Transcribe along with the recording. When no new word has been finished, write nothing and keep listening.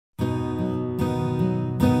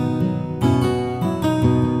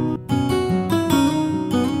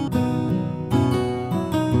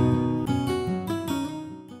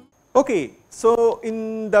Okay, so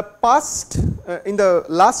in the past, in the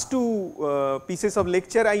last two pieces of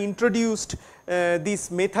lecture, I introduced this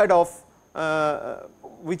method of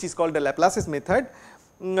which is called the Laplace's method.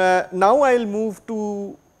 Now I will move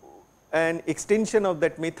to an extension of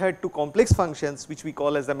that method to complex functions, which we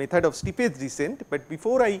call as the method of steepest descent. But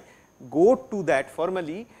before I go to that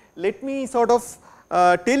formally, let me sort of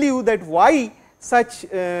tell you that why such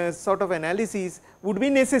sort of analysis would be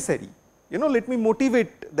necessary. Let me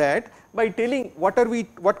motivate that by telling what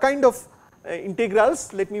kind of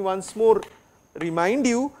integrals. Let me once more remind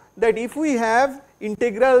you that if we have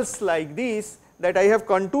integrals like this, that I have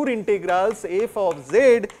contour integrals f of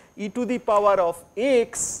z e to the power of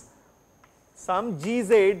x some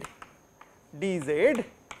gz dz,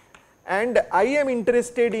 and I am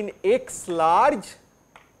interested in x large,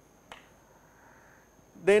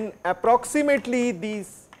 then approximately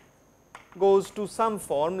this goes to some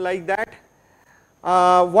form like that.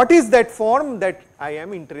 What is that form that I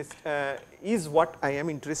am is what I am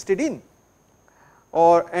interested in,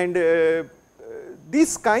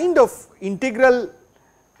 this kind of integral,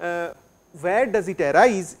 where does it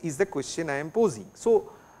arise is the question I am posing.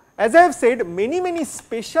 So, as I have said, many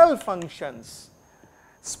special functions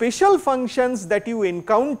that you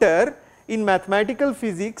encounter in mathematical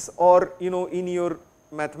physics or in your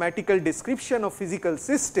mathematical description of physical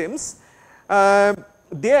systems,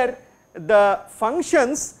 there the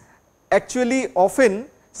functions actually often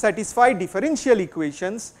satisfy differential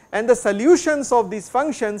equations, and the solutions of these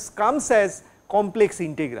functions comes as complex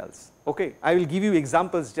integrals. Okay, I will give you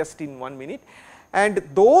examples just in 1 minute, and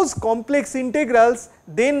those complex integrals,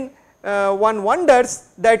 then one wonders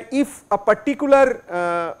that if a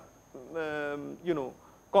particular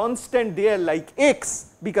constant there like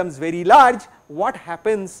x becomes very large, what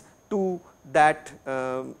happens to that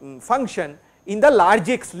function in the large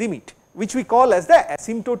x limit, which we call as the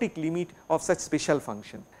asymptotic limit of such special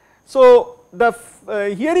function. So,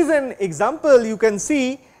 here is an example. You can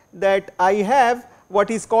see that I have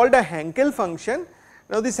what is called a Hankel function.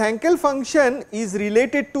 Now, this Hankel function is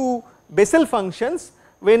related to Bessel functions.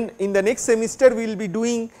 When in the next semester we will be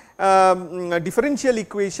doing differential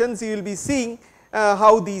equations, you will be seeing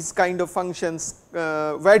how these kind of functions,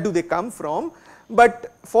 where do they come from.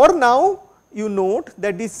 But for now, you note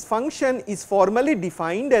that this function is formally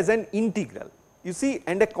defined as an integral, you see,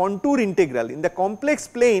 and a contour integral. In the complex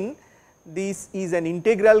plane, this is an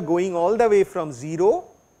integral going all the way from 0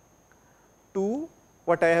 to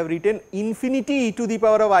what I have written infinity e to the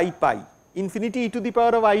power of I pi. Infinity e to the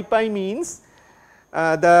power of I pi means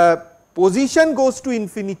the position goes to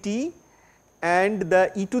infinity and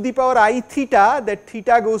the e to the power I theta, that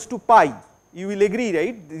theta goes to pi. You will agree,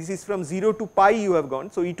 right? This is from 0 to pi you have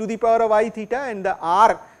gone. So, e to the power of I theta, and the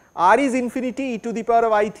r is infinity, e to the power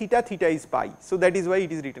of I theta, theta is pi. So, that is why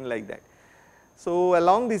it is written like that. So,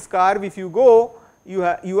 along this curve if you go, you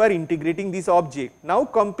are integrating this object. Now,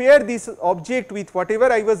 compare this object with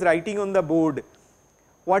whatever I was writing on the board.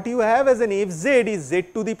 What you have as an fz is z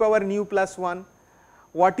to the power nu plus 1.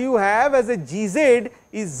 What you have as a gz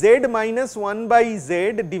is z minus 1 by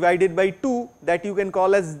z divided by 2, that you can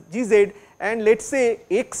call as gz, and let us say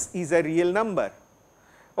x is a real number.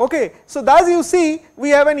 Okay. So, thus you see we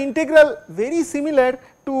have an integral very similar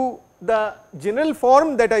to the general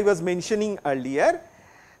form that I was mentioning earlier,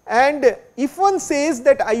 and if one says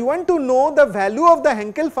that I want to know the value of the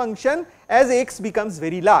Hankel function as x becomes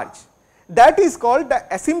very large, that is called the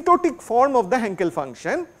asymptotic form of the Hankel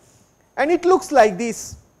function, and it looks like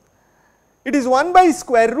this. It is 1 by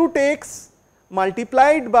square root x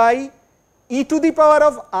multiplied by e to the power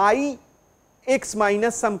of I x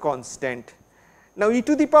minus some constant. Now, e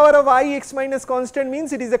to the power of I x minus constant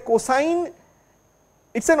means it is a cosine,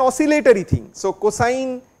 it is an oscillatory thing. So,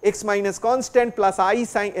 cosine x minus constant plus I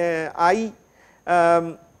sin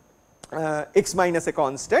x minus a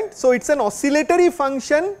constant. So, it is an oscillatory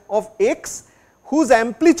function of x whose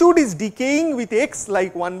amplitude is decaying with x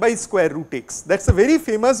like 1 by square root x. That is a very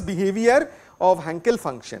famous behavior of Hankel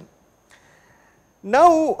function.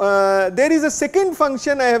 Now, there is a second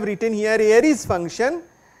function I have written here, Airy's function.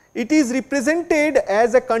 It is represented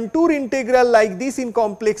as a contour integral like this in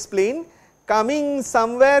complex plane, coming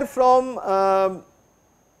somewhere from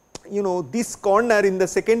this corner in the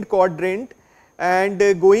second quadrant and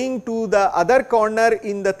going to the other corner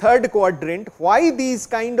in the third quadrant. Why this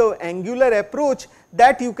kind of angular approach,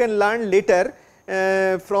 that you can learn later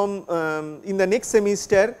from in the next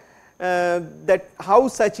semester, that how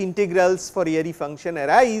such integrals for Airy function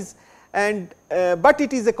arise, and but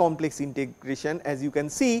it is a complex integration. As you can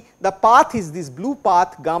see, the path is this blue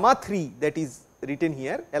path gamma 3 that is written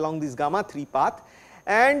here along this gamma 3 path,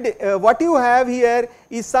 and what you have here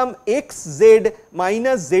is some x z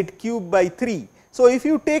minus z cube by 3. So, if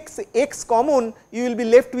you take x common, you will be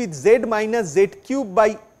left with z minus z cube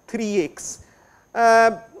by 3x,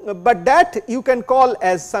 but that you can call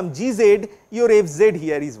as some gz, your fz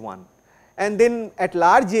here is 1. And then at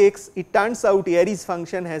large x, it turns out Airy's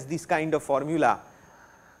function has this kind of formula.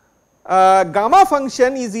 Gamma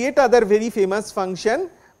function is yet other very famous function,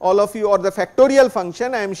 all of you, or the factorial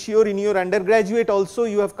function. I am sure in your undergraduate also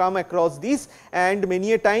you have come across this, and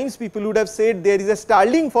many a times people would have said there is a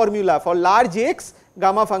Stirling formula for large x,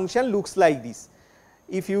 gamma function looks like this.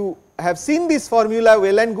 If you have seen this formula,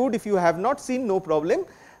 well and good, if you have not seen, no problem,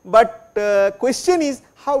 but question is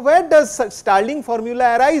where does such Stirling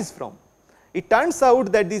formula arise from? It turns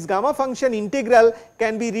out that this gamma function integral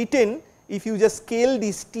can be written, if you just scale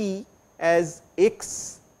this t as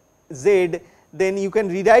x z, then you can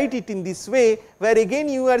rewrite it in this way, where again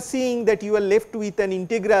you are seeing that you are left with an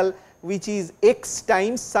integral which is x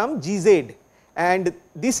times some gz, and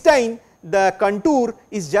this time the contour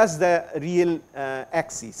is just the real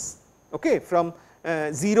axis, okay, from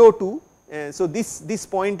 0 to, so this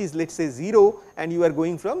point is, let us say 0, and you are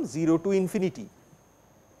going from 0 to infinity.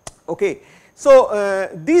 Okay. So,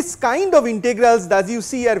 these kind of integrals, as you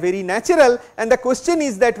see, are very natural, and the question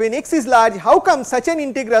is that when x is large, how come such an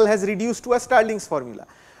integral has reduced to a Stirling's formula?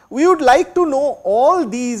 We would like to know all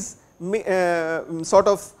these sort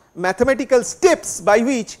of mathematical steps by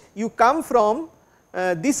which you come from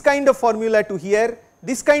this kind of formula to here,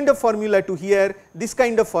 this kind of formula to here, this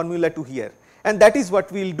kind of formula to here, and that is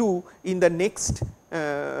what we will do in the next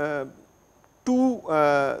two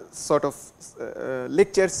sort of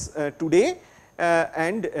lectures today,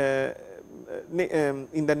 and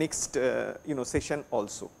in the next session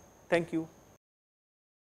also. Thank you.